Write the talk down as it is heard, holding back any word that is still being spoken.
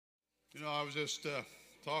You know, I was just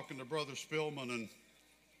talking to Brother Spillman, and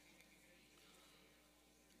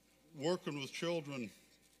working with children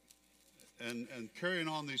and carrying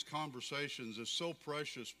on these conversations is so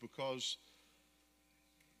precious because,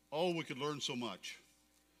 oh, we could learn so much.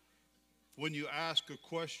 When you ask a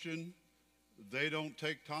question, they don't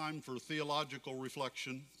take time for theological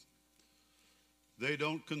reflection. They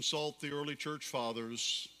don't consult the early church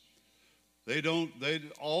fathers.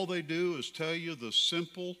 All they do is tell you the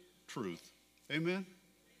simple truth. Amen?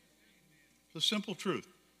 The simple truth.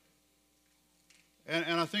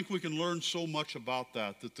 And I think we can learn so much about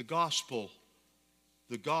that the gospel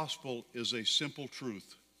is a simple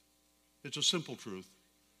truth. It's a simple truth.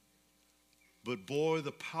 But boy,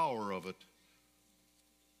 the power of it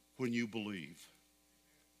when you believe.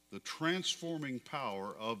 The transforming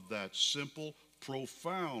power of that simple,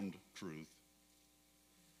 profound truth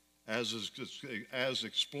as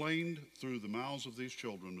explained through the mouths of these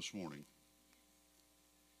children this morning.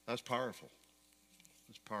 That's powerful.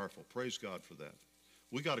 That's powerful. Praise God for that.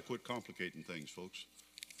 We got to quit complicating things, folks.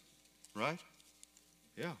 Right?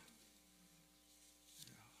 Yeah.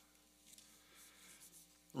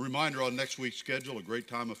 A reminder on next week's schedule, a great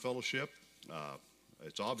time of fellowship.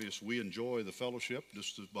 It's obvious we enjoy the fellowship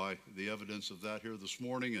just by the evidence of that here this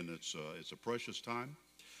morning, and it's a precious time.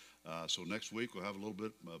 So next week we'll have a little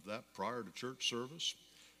bit of that prior to church service,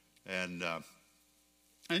 and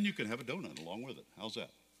you can have a donut along with it. How's that?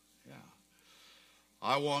 Yeah.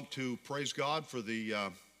 I want to praise God for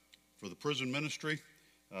the prison ministry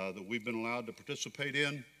that we've been allowed to participate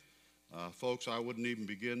in. Folks, I wouldn't even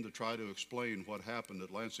begin to try to explain what happened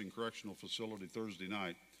at Lansing Correctional Facility Thursday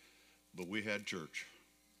night, but we had church.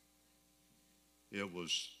 It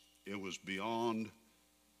was beyond,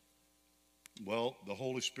 well, the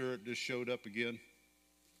Holy Spirit just showed up again,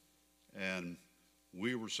 and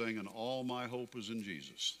we were singing, "All My Hope Is in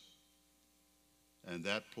Jesus." And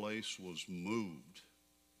that place was moved.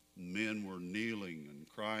 Men were kneeling and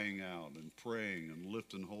crying out and praying and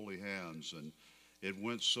lifting holy hands, and it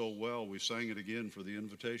went so well. We sang it again for the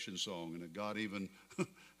invitation song, and it got even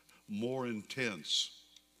more intense.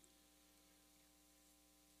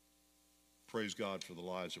 Praise God for the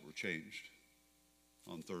lives that were changed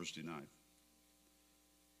on Thursday night.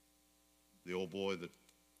 The old boy that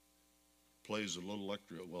plays a little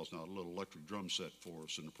it's not a little electric drum set for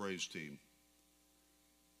us in the praise team,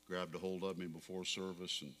 grabbed a hold of me before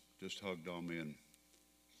service and just hugged on me and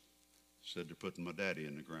said they're putting my daddy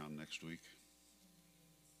in the ground next week.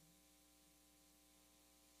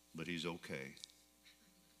 But he's okay.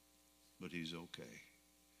 But he's okay.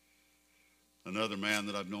 Another man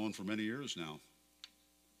that I've known for many years now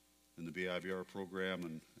in the BIVR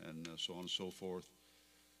program and so on and so forth,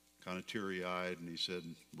 kind of teary-eyed, and he said,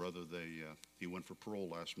 "Brother, he went for parole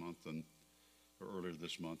last month, or earlier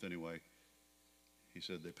this month anyway. He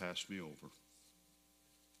said, they passed me over.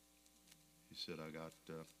 He said, I got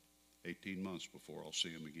 18 months before I'll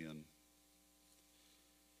see him again."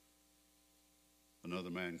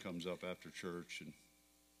 Another man comes up after church and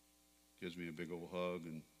gives me a big old hug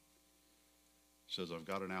and says, "I've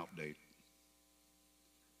got an out date.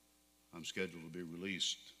 I'm scheduled to be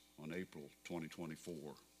released on April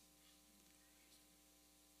 2024.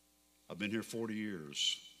 I've been here 40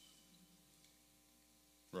 years.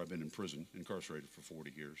 Or I've been in prison, incarcerated for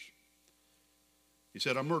 40 years. He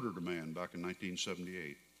said, I murdered a man back in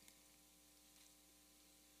 1978.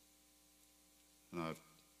 And I've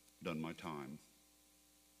done my time.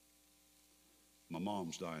 My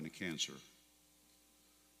mom's dying of cancer.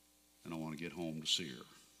 And I want to get home to see her.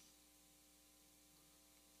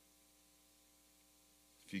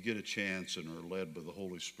 If you get a chance and are led by the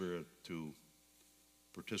Holy Spirit to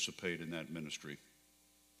participate in that ministry,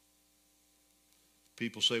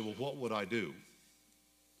 people say, well, what would I do?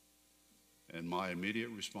 And my immediate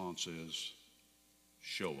response is,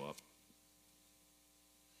 show up.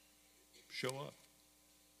 Show up.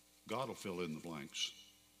 God will fill in the blanks.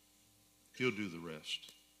 He'll do the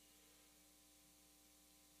rest.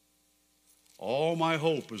 All my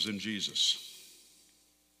hope is in Jesus.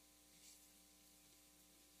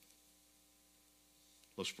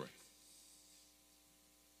 Let's pray.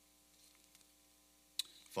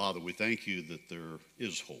 Father, we thank you that there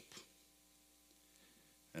is hope.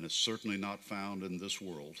 And it's certainly not found in this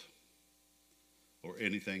world or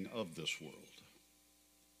anything of this world.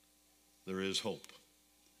 There is hope.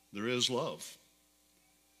 There is love.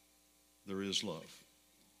 There is love.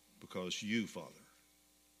 Because you, Father,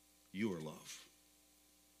 you are love.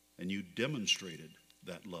 And you demonstrated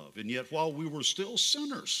that love. And yet while we were still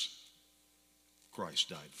sinners, Christ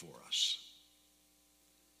died for us.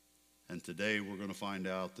 And today we're going to find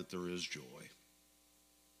out that there is joy.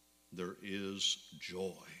 there is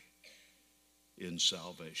joy in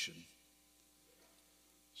salvation.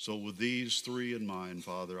 So with these three in mind,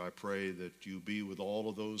 Father, I pray that you be with all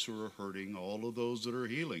of those who are hurting, all of those that are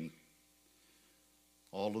healing,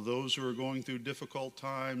 all of those who are going through difficult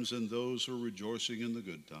times, and those who are rejoicing in the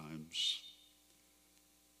good times.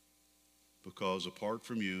 Because apart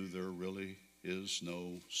from you, there really is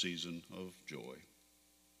no season of joy.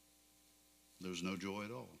 There's no joy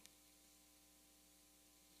at all.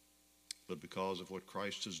 But because of what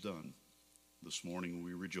Christ has done, this morning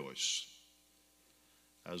we rejoice.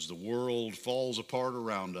 As the world falls apart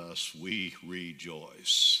around us, we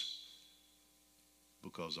rejoice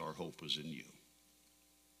because our hope is in you.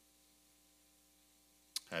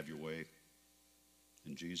 Have your way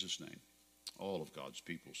in Jesus' name. All of God's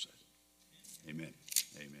people said, amen.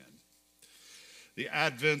 Amen. The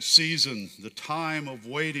Advent season, the time of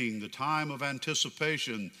waiting, the time of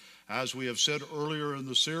anticipation. As we have said earlier in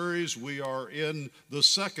the series, we are in the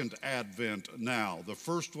second Advent now. The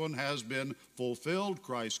first one has been fulfilled.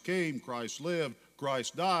 Christ came, Christ lived,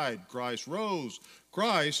 Christ died, Christ rose.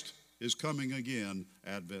 Christ is coming again,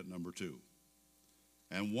 Advent number 2.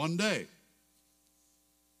 And one day,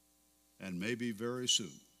 and maybe very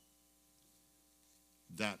soon,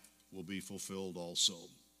 that will be fulfilled also.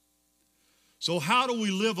 So how do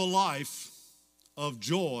we live a life of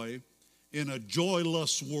joy in a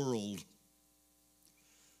joyless world?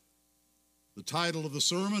 The title of the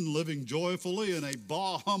sermon, Living Joyfully in a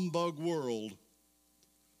Humbug World.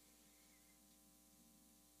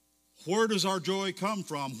 Where does our joy come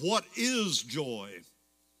from? What is joy?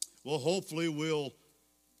 Well, hopefully we'll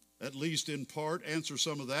at least in part answer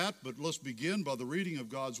some of that, but let's begin by the reading of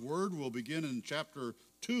God's Word. We'll begin in chapter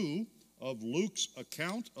 2 of Luke's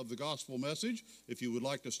account of the gospel message. If you would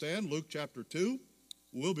like to stand, Luke chapter 2.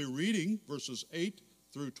 We'll be reading verses 8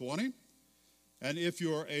 through 20. And if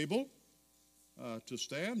you are able to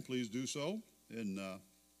stand, please do so in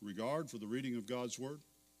regard for the reading of God's Word.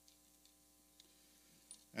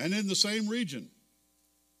 And in the same region,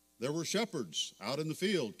 there were shepherds out in the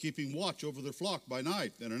field, keeping watch over their flock by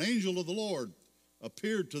night. And an angel of the Lord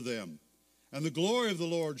appeared to them, and the glory of the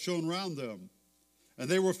Lord shone round them. And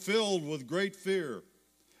they were filled with great fear.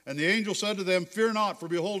 And the angel said to them, "Fear not, for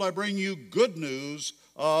behold, I bring you good news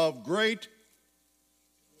of great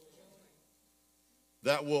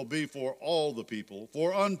that will be for all the people.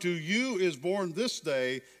 For unto you is born this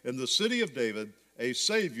day in the city of David a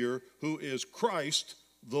Savior, who is Christ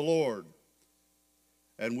the Lord."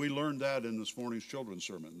 And we learned that in this morning's children's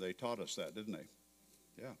sermon. They taught us that, didn't they?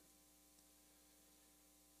 Yeah.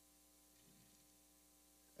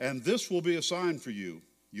 "And this will be a sign for you.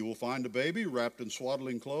 You will find a baby wrapped in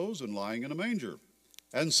swaddling clothes and lying in a manger."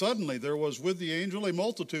 And suddenly there was with the angel a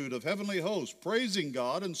multitude of heavenly hosts, praising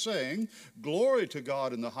God and saying, "Glory to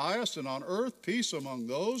God in the highest, and on earth peace among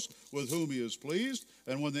those with whom he is pleased."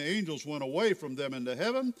 And when the angels went away from them into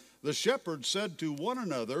heaven, the shepherds said to one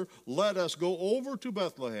another, "Let us go over to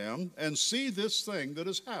Bethlehem and see this thing that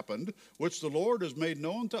has happened, which the Lord has made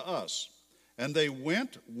known to us." And they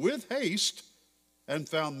went with haste and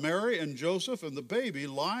found Mary and Joseph and the baby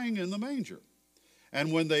lying in the manger.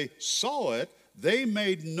 And when they saw it, they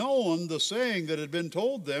made known the saying that had been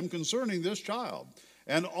told them concerning this child.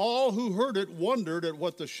 And all who heard it wondered at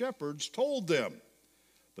what the shepherds told them.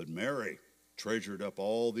 But Mary treasured up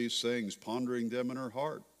all these things, pondering them in her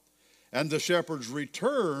heart. And the shepherds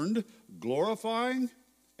returned, glorifying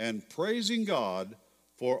and praising God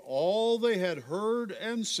for all they had heard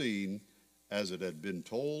and seen, as it had been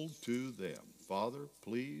told to them. Father,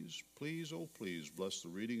 please, please, oh please, bless the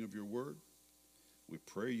reading of your word. We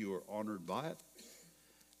pray you are honored by it,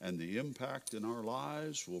 and the impact in our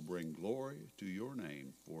lives will bring glory to your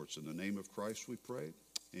name. For it's in the name of Christ we pray.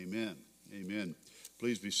 Amen. Amen.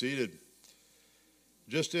 Please be seated.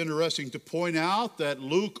 Just interesting to point out that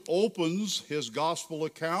Luke opens his gospel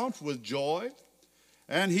account with joy,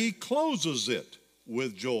 and he closes it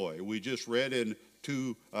with joy. We just read in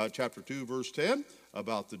chapter 2, verse 10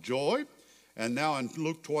 about the joy. And now in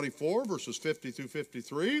Luke 24, verses 50 through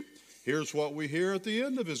 53, here's what we hear at the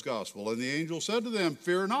end of his gospel. And the angel said to them,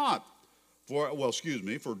 "Fear not." For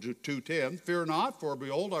 2:10, "Fear not, for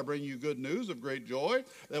behold, I bring you good news of great joy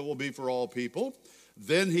that will be for all people."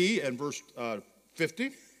 Then he, and verse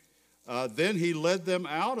 50, then he led them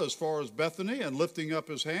out as far as Bethany, and lifting up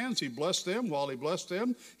his hands, he blessed them. While he blessed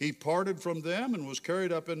them, he parted from them and was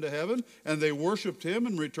carried up into heaven. And they worshiped him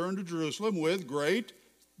and returned to Jerusalem with great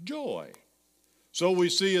joy. So we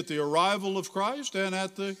see at the arrival of Christ and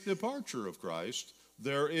at the departure of Christ,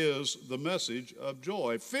 there is the message of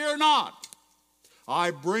joy. Fear not,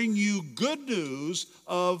 I bring you good news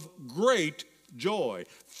of great joy.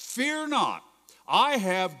 Fear not. I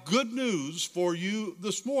have good news for you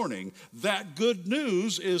this morning. That good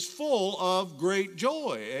news is full of great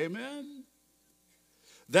joy. Amen?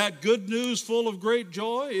 That good news full of great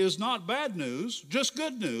joy is not bad news, just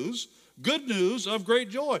good news. Good news of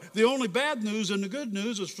great joy. The only bad news in the good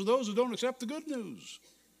news is for those who don't accept the good news.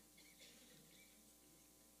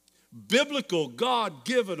 Biblical,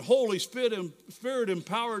 God-given, Holy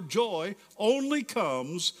Spirit-empowered joy only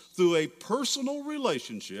comes through a personal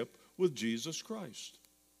relationship with Jesus Christ.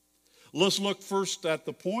 Let's look first at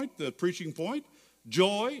the preaching point,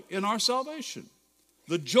 joy in our salvation.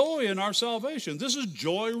 The joy in our salvation. This is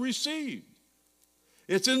joy received.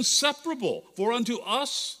 It's inseparable. For unto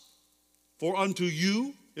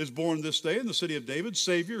you is born this day in the city of David,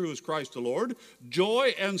 Savior, who is Christ the Lord.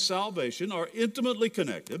 Joy and salvation are intimately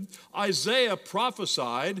connected. Isaiah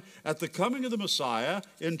prophesied at the coming of the Messiah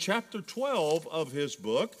in chapter 12 of his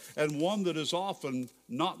book, and one that is often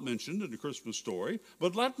not mentioned in the Christmas story.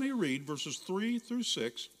 But let me read verses 3 through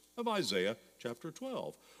 6 of Isaiah chapter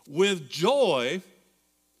 12. With joy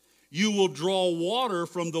you will draw water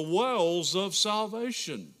from the wells of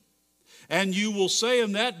salvation. And you will say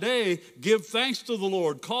in that day, give thanks to the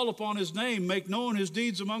Lord, call upon his name, make known his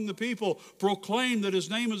deeds among the people, proclaim that his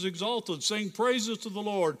name is exalted, sing praises to the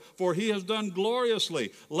Lord, for he has done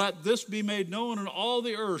gloriously. Let this be made known in all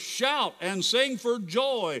the earth. Shout and sing for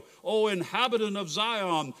joy, O inhabitant of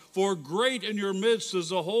Zion, for great in your midst is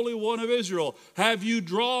the Holy One of Israel. Have you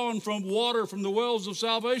drawn from water from the wells of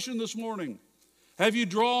salvation this morning? Have you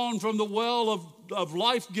drawn from the well of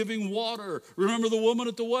life-giving water? Remember the woman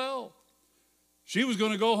at the well? She was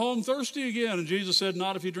going to go home thirsty again. And Jesus said,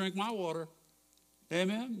 not if you drink my water.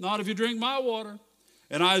 Amen? Not if you drink my water.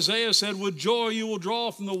 And Isaiah said, with joy you will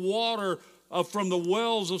draw from the water, from the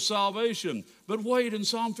wells of salvation. But wait, in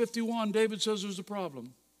Psalm 51, David says there's a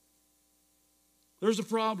problem. There's a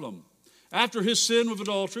problem. After his sin with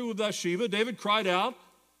adultery with Bathsheba, David cried out,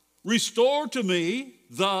 restore to me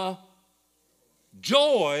the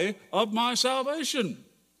joy of my salvation.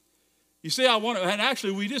 You see, and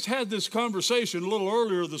actually we just had this conversation a little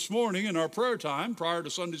earlier this morning in our prayer time prior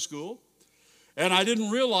to Sunday school, and I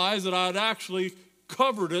didn't realize that I'd actually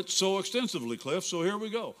covered it so extensively, Cliff, so here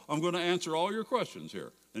we go. I'm going to answer all your questions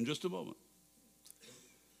here in just a moment.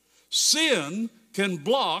 Sin can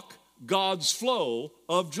block God's flow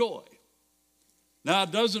of joy. Now,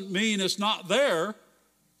 it doesn't mean it's not there,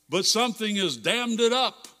 but something has dammed it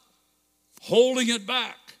up, holding it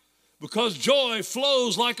back. Because joy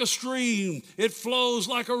flows like a stream. It flows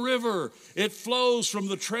like a river. It flows from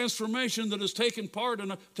the transformation that has taken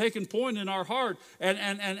point in our heart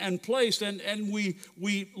and placed. And we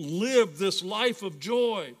live this life of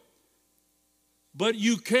joy. But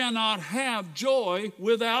you cannot have joy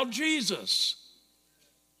without Jesus.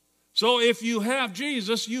 So if you have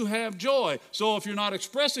Jesus, you have joy. So if you're not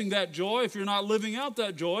expressing that joy, if you're not living out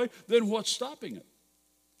that joy, then what's stopping it?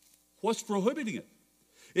 What's prohibiting it?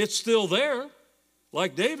 It's still there,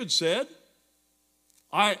 like David said.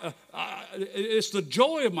 It's the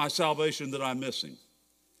joy of my salvation that I'm missing.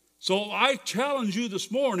 So I challenge you this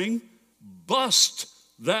morning, bust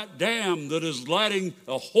that dam that is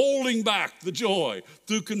holding back the joy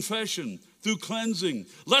through confession, through cleansing.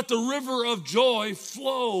 Let the river of joy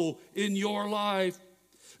flow in your life.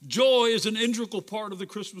 Joy is an integral part of the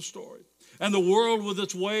Christmas story, and the world with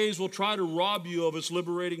its ways will try to rob you of its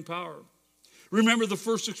liberating power. Remember, the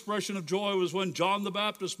first expression of joy was when John the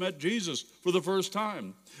Baptist met Jesus for the first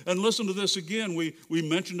time. And listen to this again. We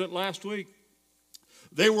mentioned it last week.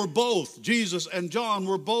 They were both, Jesus and John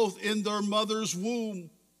were both in their mother's womb.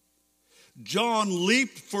 John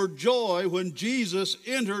leaped for joy when Jesus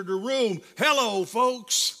entered the room. Hello,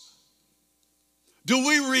 folks. Do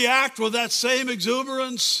we react with that same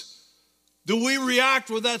exuberance? Do we react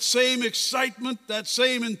with that same excitement, that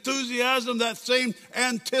same enthusiasm, that same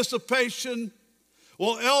anticipation?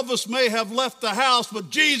 Well, Elvis may have left the house, but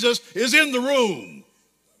Jesus is in the room.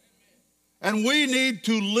 And we need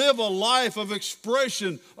to live a life of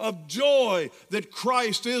expression, of joy that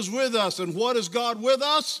Christ is with us. And what is God with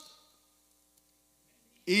us?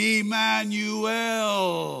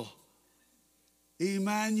 Emmanuel.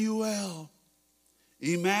 Emmanuel.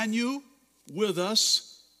 Emmanuel with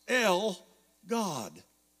us. El, God.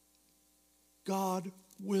 God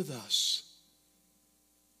with us.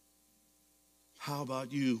 How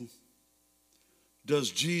about you? Does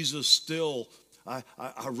Jesus still, I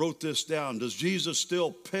wrote this down, does Jesus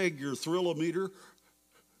still peg your thrill-o-meter?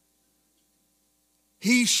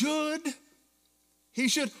 He should. He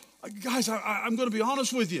should. Guys, I'm going to be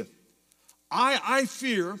honest with you. I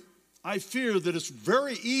fear that it's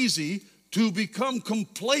very easy to become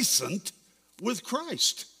complacent with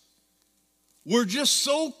Christ. We're just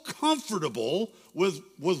so comfortable with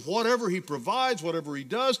whatever he provides, whatever he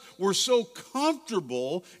does. We're so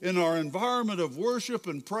comfortable in our environment of worship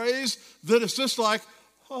and praise that it's just like,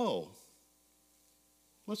 oh,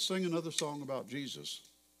 let's sing another song about Jesus.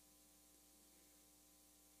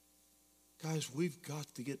 Guys, we've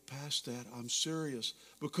got to get past that. I'm serious.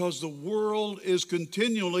 Because the world is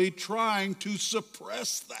continually trying to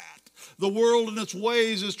suppress that. The world in its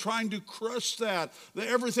ways is trying to crush that.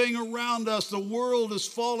 Everything around us, the world is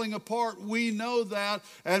falling apart. We know that.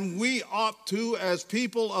 And we ought to, as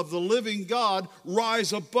people of the living God,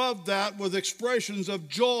 rise above that with expressions of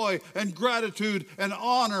joy and gratitude and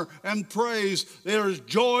honor and praise. There is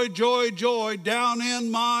joy, joy, joy down in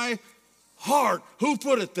my heart. Who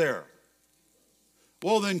put it there?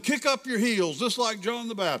 Well, then kick up your heels, just like John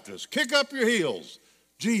the Baptist. Kick up your heels.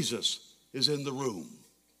 Jesus is in the room.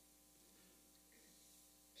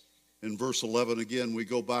 In verse 11 again, we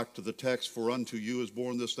go back to the text, for unto you is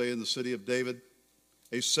born this day in the city of David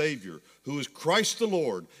a Savior, who is Christ the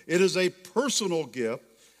Lord. It is a personal gift,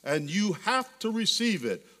 and you have to receive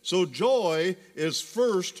it. So joy is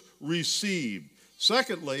first received.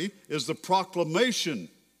 Secondly is the proclamation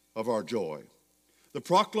of our joy. The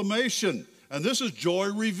proclamation, and this is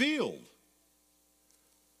joy revealed.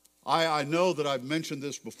 I know that I've mentioned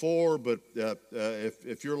this before, but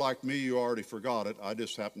if you're like me, you already forgot it. I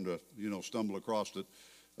just happened to, stumble across it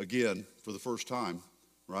again for the first time,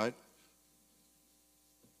 right?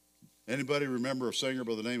 Anybody remember a singer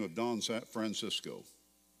by the name of Don Francisco?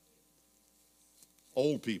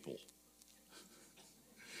 Old people.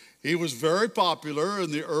 He was very popular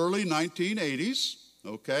in the early 1980s.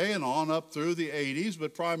 Okay, and on up through the 80s,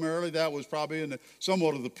 but primarily that was probably in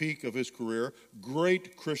somewhat of the peak of his career.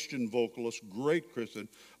 Great Christian vocalist, great Christian.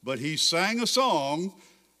 But he sang a song,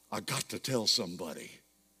 I Got to Tell Somebody.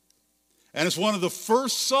 And it's one of the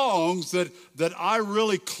first songs that I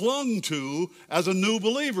really clung to as a new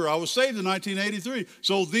believer. I was saved in 1983.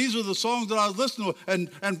 So these are the songs that I was listening to. And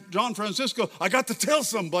John Francisco, I got to tell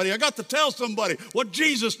somebody what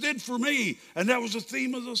Jesus did for me. And that was the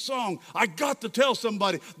theme of the song. I got to tell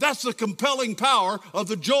somebody. That's the compelling power of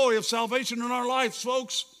the joy of salvation in our lives,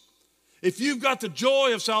 folks. If you've got the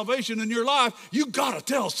joy of salvation in your life, you got to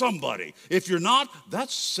tell somebody. If you're not,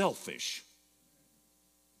 that's selfish.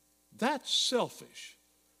 That's selfish,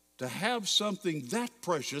 to have something that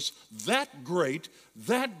precious, that great,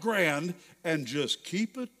 that grand, and just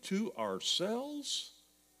keep it to ourselves.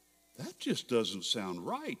 That just doesn't sound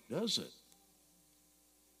right, does it?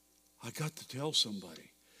 I got to tell somebody.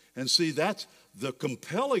 And see, that's the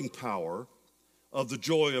compelling power of the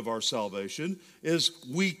joy of our salvation, is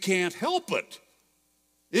we can't help it.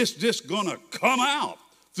 It's just going to come out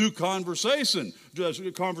through conversation,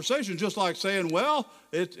 just like saying, well,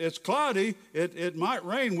 it's cloudy, it might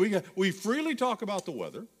rain. We freely talk about the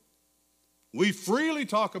weather. We freely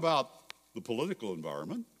talk about the political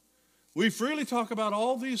environment. We freely talk about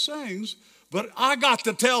all these things, but I got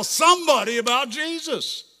to tell somebody about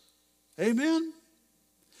Jesus. Amen?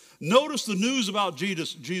 Notice the news about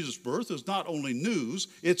Jesus' birth is not only news,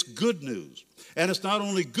 it's good news. And it's not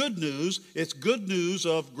only good news, it's good news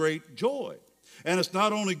of great joy. And it's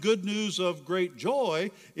not only good news of great joy,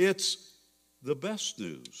 it's the best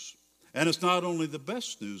news. And it's not only the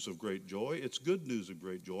best news of great joy, it's good news of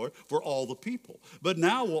great joy for all the people. But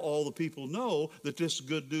now will all the people know that this is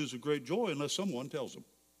good news of great joy unless someone tells them?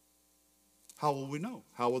 How will we know?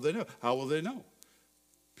 How will they know? How will they know?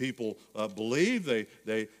 People believe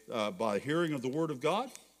they by hearing of the Word of God.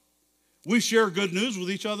 We share good news with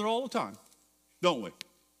each other all the time, don't we?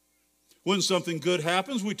 When something good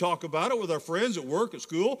happens, we talk about it with our friends at work, at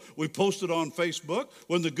school. We post it on Facebook.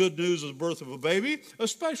 When the good news is the birth of a baby,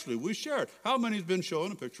 especially, we share it. How many has been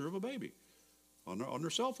showing a picture of a baby on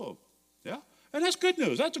their cell phone? Yeah? And that's good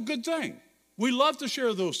news. That's a good thing. We love to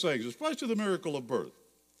share those things, especially the miracle of birth.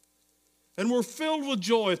 And we're filled with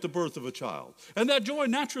joy at the birth of a child. And that joy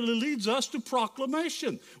naturally leads us to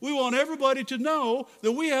proclamation. We want everybody to know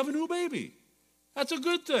that we have a new baby. That's a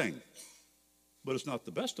good thing. But it's not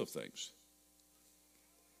the best of things.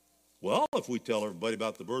 Well, if we tell everybody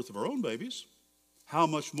about the birth of our own babies, how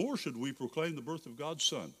much more should we proclaim the birth of God's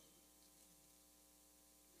Son?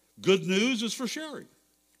 Good news is for sharing.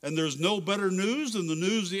 And there's no better news than the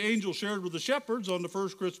news the angel shared with the shepherds on the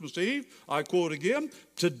first Christmas Eve. I quote again,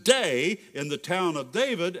 today in the town of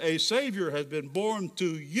David, a Savior has been born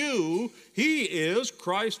to you. He is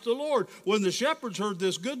Christ the Lord. When the shepherds heard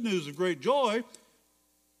this good news of great joy,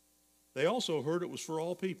 they also heard it was for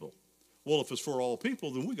all people. Well, if it's for all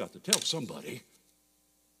people, then we got to tell somebody.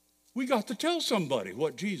 We got to tell somebody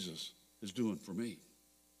what Jesus is doing for me.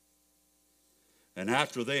 And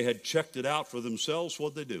after they had checked it out for themselves,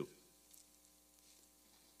 what'd they do?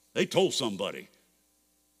 They told somebody.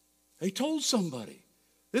 They told somebody.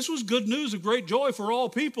 This was good news of great joy for all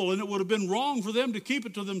people, and it would have been wrong for them to keep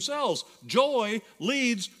it to themselves. Joy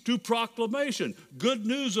leads to proclamation. Good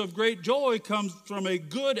news of great joy comes from a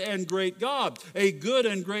good and great God. A good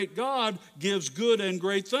and great God gives good and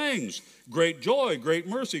great things. Great joy, great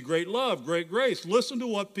mercy, great love, great grace. Listen to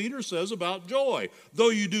what Peter says about joy.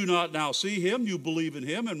 Though you do not now see him, you believe in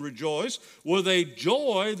him and rejoice with a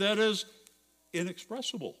joy that is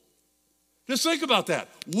inexpressible. Just think about that.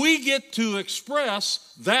 We get to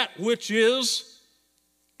express that which is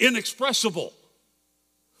inexpressible.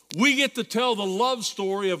 We get to tell the love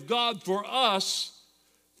story of God for us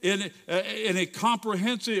in a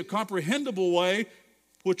comprehensible way,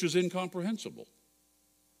 which is incomprehensible.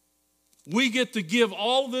 We get to give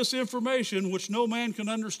all this information which no man can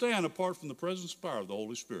understand apart from the presence and power of the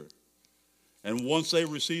Holy Spirit. And once they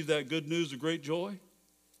receive that good news of great joy,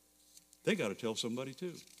 they got to tell somebody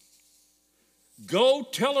too. Go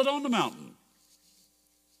tell it on the mountain.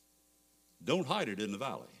 Don't hide it in the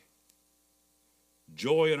valley.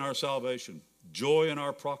 Joy in our salvation. Joy in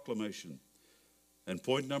our proclamation. And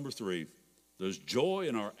point number 3, there's joy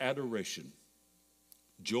in our adoration.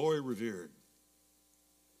 Joy revered.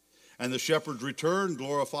 And the shepherds returned,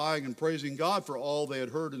 glorifying and praising God for all they had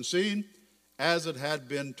heard and seen, as it had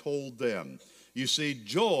been told them. You see,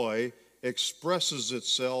 joy expresses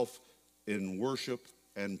itself in worship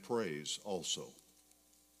and praise also.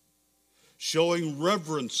 Showing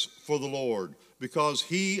reverence for the Lord, because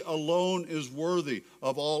he alone is worthy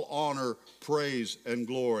of all honor, praise, and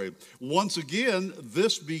glory. Once again,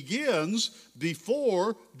 this begins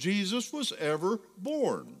before Jesus was ever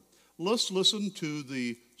born. Let's listen to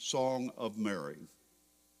the Song of Mary.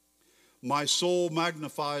 My soul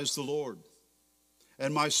magnifies the Lord,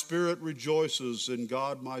 and my spirit rejoices in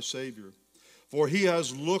God my Savior. For he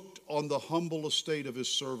has looked on the humble estate of his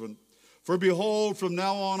servant. For behold, from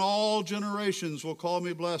now on all generations will call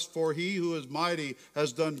me blessed, for he who is mighty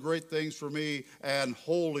has done great things for me, and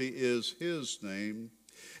holy is his name.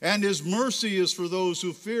 And his mercy is for those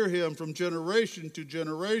who fear him from generation to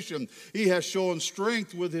generation. He has shown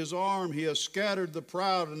strength with his arm. He has scattered the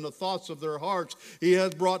proud in the thoughts of their hearts. He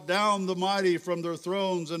has brought down the mighty from their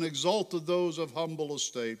thrones and exalted those of humble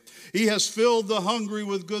estate. He has filled the hungry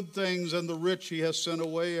with good things, and the rich he has sent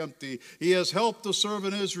away empty. He has helped the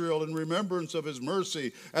servant Israel in remembrance of his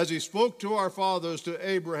mercy, as he spoke to our fathers, to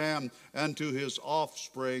Abraham, and to his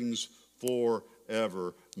offsprings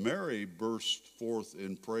forever. Mary burst forth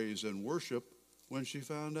in praise and worship when she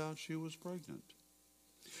found out she was pregnant.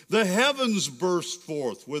 The heavens burst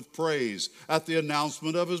forth with praise at the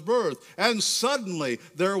announcement of his birth. And suddenly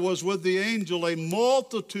there was with the angel a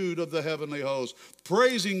multitude of the heavenly host,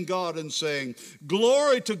 praising God and saying,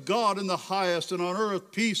 Glory to God in the highest, and on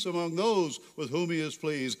earth peace among those with whom he is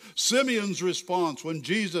pleased. Simeon's response when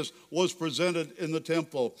Jesus was presented in the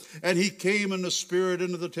temple, and he came in the Spirit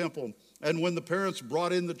into the temple. And when the parents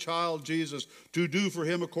brought in the child Jesus to do for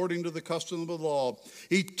him according to the custom of the law,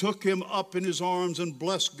 he took him up in his arms and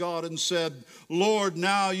blessed God and said, Lord,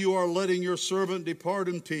 now you are letting your servant depart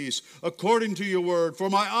in peace, according to your word.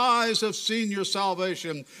 For my eyes have seen your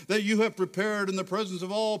salvation, that you have prepared in the presence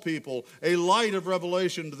of all people a light of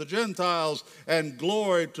revelation to the Gentiles and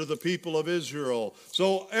glory to the people of Israel.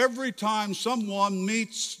 So every time someone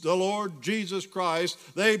meets the Lord Jesus Christ,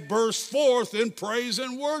 they burst forth in praise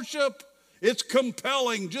and worship. It's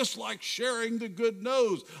compelling, just like sharing the good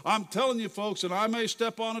news. I'm telling you, folks, and I may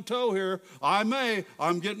step on a toe here. I'm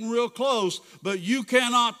getting real close, but you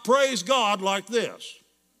cannot praise God like this.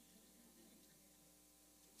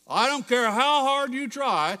 I don't care how hard you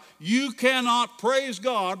try, you cannot praise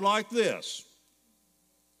God like this.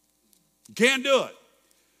 You can't do it.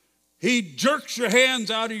 He jerks your hands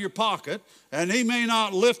out of your pocket, and he may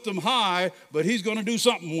not lift them high, but he's going to do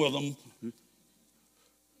something with them.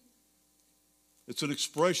 It's an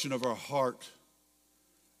expression of our heart.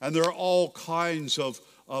 And there are all kinds of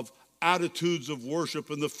attitudes of worship,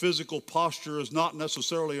 and the physical posture is not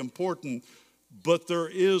necessarily important, but there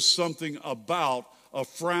is something about a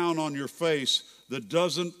frown on your face that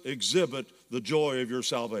doesn't exhibit the joy of your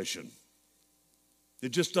salvation. It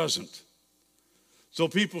just doesn't. So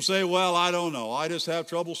people say, well, I don't know. I just have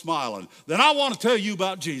trouble smiling. Then I want to tell you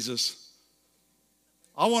about Jesus.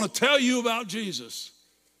 I want to tell you about Jesus.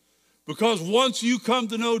 Because once you come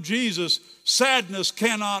to know Jesus, sadness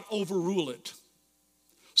cannot overrule it.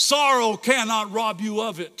 Sorrow cannot rob you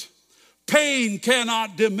of it. Pain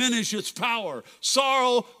cannot diminish its power.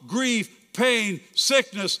 Sorrow, grief, pain,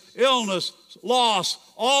 sickness, illness, loss,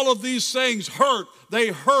 all of these things hurt. They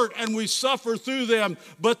hurt and we suffer through them,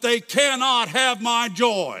 but they cannot have my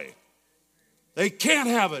joy. They can't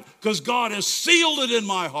have it because God has sealed it in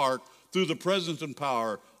my heart through the presence and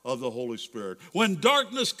power of the Holy Spirit. When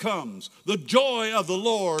darkness comes, the joy of the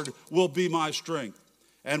Lord will be my strength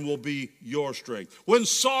and will be your strength. When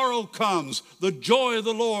sorrow comes, the joy of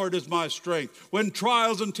the Lord is my strength. When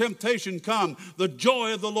trials and temptation come, the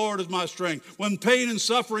joy of the Lord is my strength. When pain and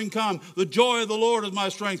suffering come, the joy of the Lord is my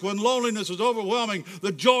strength. When loneliness is overwhelming,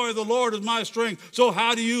 the joy of the Lord is my strength. So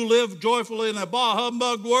how do you live joyfully in a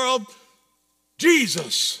humbug world?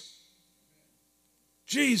 Jesus.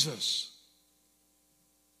 Jesus.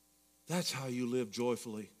 That's how you live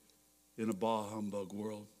joyfully in a humbug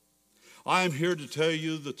world. I am here to tell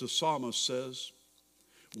you that the psalmist says,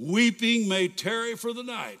 weeping may tarry for the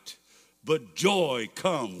night, but joy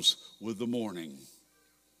comes with the morning.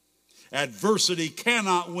 Adversity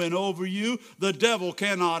cannot win over you. The devil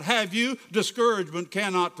cannot have you. Discouragement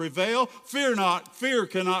cannot prevail. Fear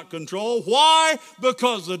cannot control. Why?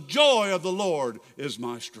 Because the joy of the Lord is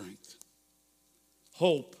my strength.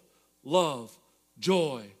 Hope, love,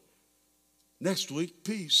 joy. Next week,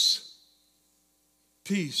 peace.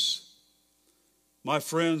 Peace. My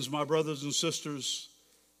friends, my brothers and sisters,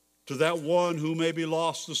 to that one who may be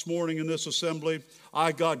lost this morning in this assembly,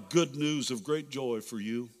 I got good news of great joy for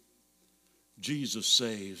you. Jesus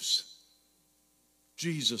saves.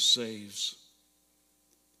 Jesus saves.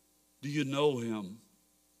 Do you know him?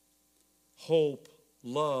 Hope,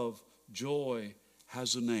 love, joy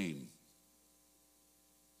has a name.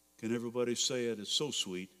 Can everybody say it? It's so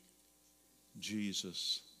sweet.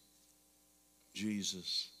 Jesus.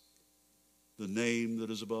 Jesus. The name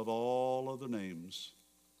that is above all other names.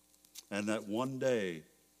 And that one day,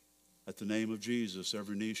 at the name of Jesus,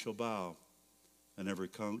 every knee shall bow and every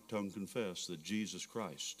tongue confess that Jesus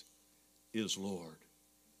Christ is Lord.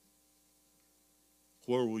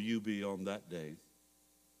 Where will you be on that day?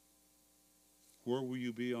 Where will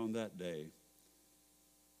you be on that day?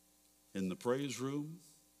 In the praise room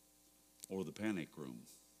or the panic room?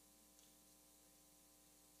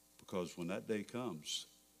 Because when that day comes,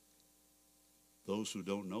 those who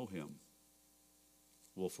don't know him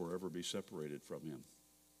will forever be separated from him.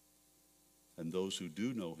 And those who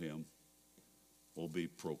do know him will be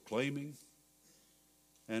proclaiming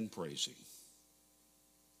and praising.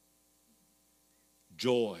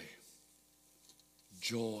 Joy.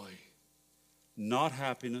 Joy. Not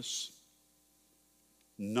happiness.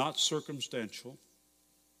 Not circumstantial.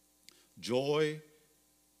 Joy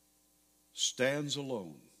stands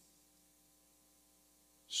alone.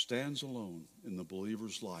 Stands alone in the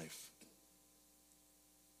believer's life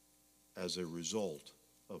as a result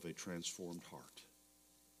of a transformed heart.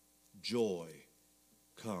 Joy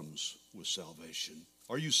comes with salvation.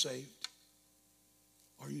 Are you saved?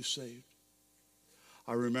 Are you saved?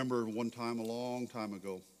 I remember one time, a long time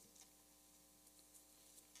ago,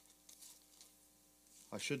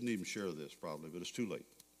 I shouldn't even share this probably, but it's too late.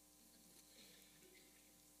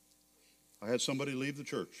 I had somebody leave the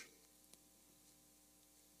church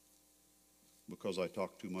because I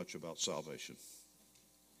talked too much about salvation.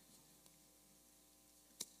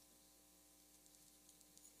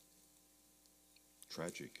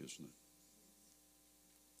 Tragic, isn't it?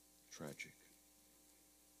 Tragic.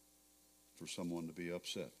 For someone to be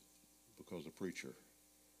upset because a preacher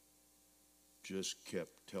just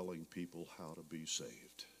kept telling people how to be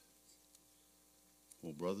saved.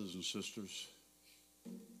 Well, brothers and sisters,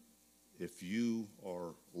 if you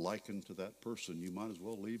are likened to that person, you might as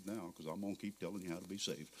well leave now, because I'm going to keep telling you how to be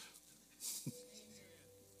saved.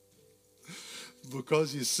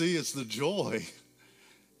 Because you see, it's the joy.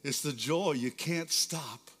 It's the joy. You can't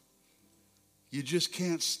stop. You just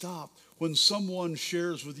can't stop. When someone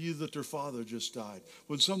shares with you that their father just died,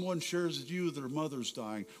 when someone shares with you that their mother's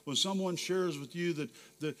dying, when someone shares with you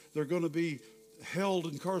that they're going to be held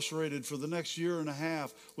incarcerated for the next year and a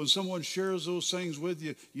half, when someone shares those things with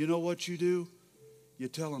you, you know what you do? You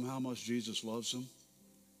tell them how much Jesus loves them.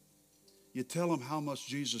 You tell them how much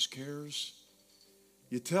Jesus cares.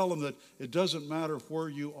 You tell them that it doesn't matter where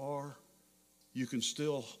you are, you can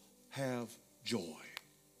still have joy.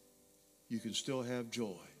 You can still have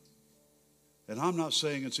joy. And I'm not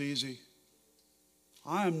saying it's easy.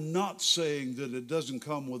 I am not saying that it doesn't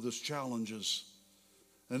come with its challenges.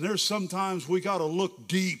 And there's sometimes we got to look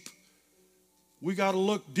deep. We got to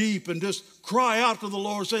look deep and just cry out to the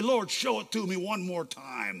Lord. Say, Lord, show it to me one more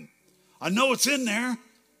time. I know it's in there.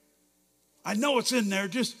 I know it's in there.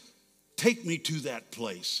 Just take me to that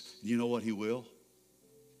place. You know what? He will.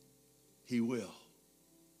 He will.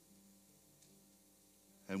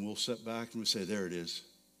 And we'll sit back and we'll say, there it is.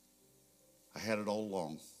 I had it all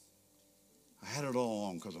along. I had it all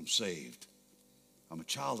along because I'm saved. I'm a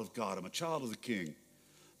child of God. I'm a child of the King.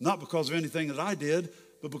 Not because of anything that I did,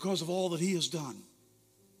 but because of all that he has done.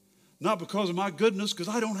 Not because of my goodness, because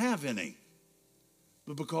I don't have any,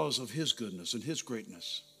 but because of his goodness and his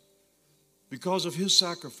greatness. Because of his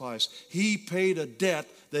sacrifice, he paid a debt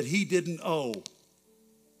that he didn't owe.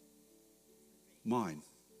 Mine.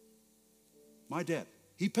 My debt.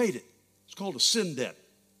 He paid it. It's called a sin debt.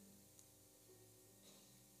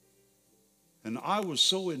 And I was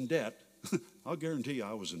so in debt, I'll guarantee you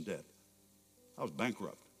I was in debt. I was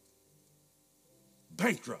bankrupt.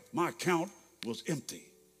 Bankrupt. My account was empty.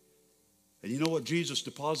 And you know what Jesus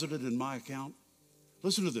deposited in my account?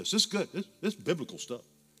 Listen to this. This is good. This is biblical stuff.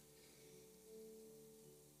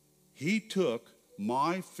 He took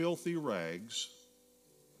my filthy rags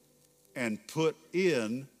and put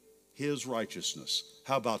in his righteousness.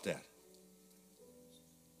 How about that?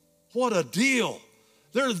 What a deal.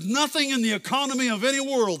 There's nothing in the economy of any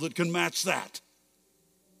world that can match that.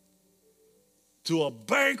 To a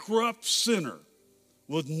bankrupt sinner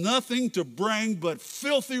with nothing to bring but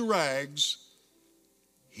filthy rags,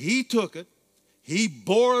 he took it, he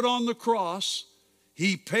bore it on the cross,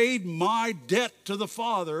 he paid my debt to the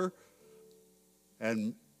Father,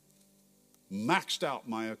 and maxed out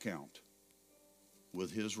my account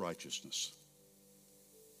with his righteousness.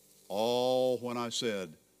 All when I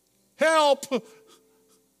said, help!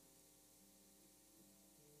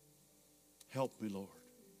 Help me, Lord.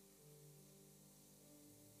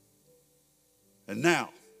 And now,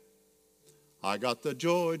 I got the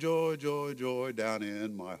joy, joy, joy, joy down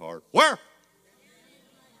in my heart. Where?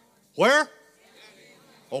 Where?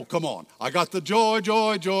 Oh, come on. I got the joy,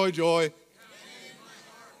 joy, joy, joy.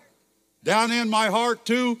 Down in my heart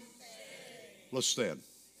too. Let's stand.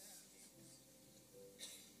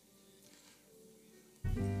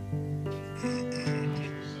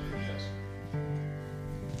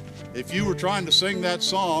 If you were trying to sing that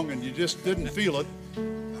song and you just didn't feel it,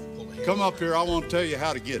 come up here. I want to tell you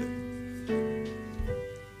how to get it.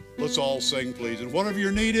 Let's all sing, please. And whatever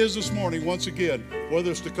your need is this morning, once again, whether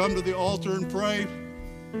it's to come to the altar and pray,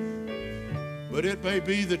 but it may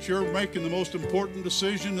be that you're making the most important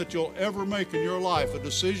decision that you'll ever make in your life, a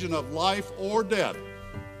decision of life or death.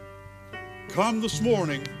 Come this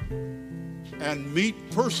morning and meet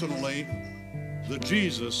personally the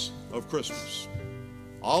Jesus of Christmas.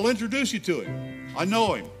 I'll introduce you to him. I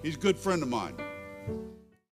know him. He's a good friend of mine.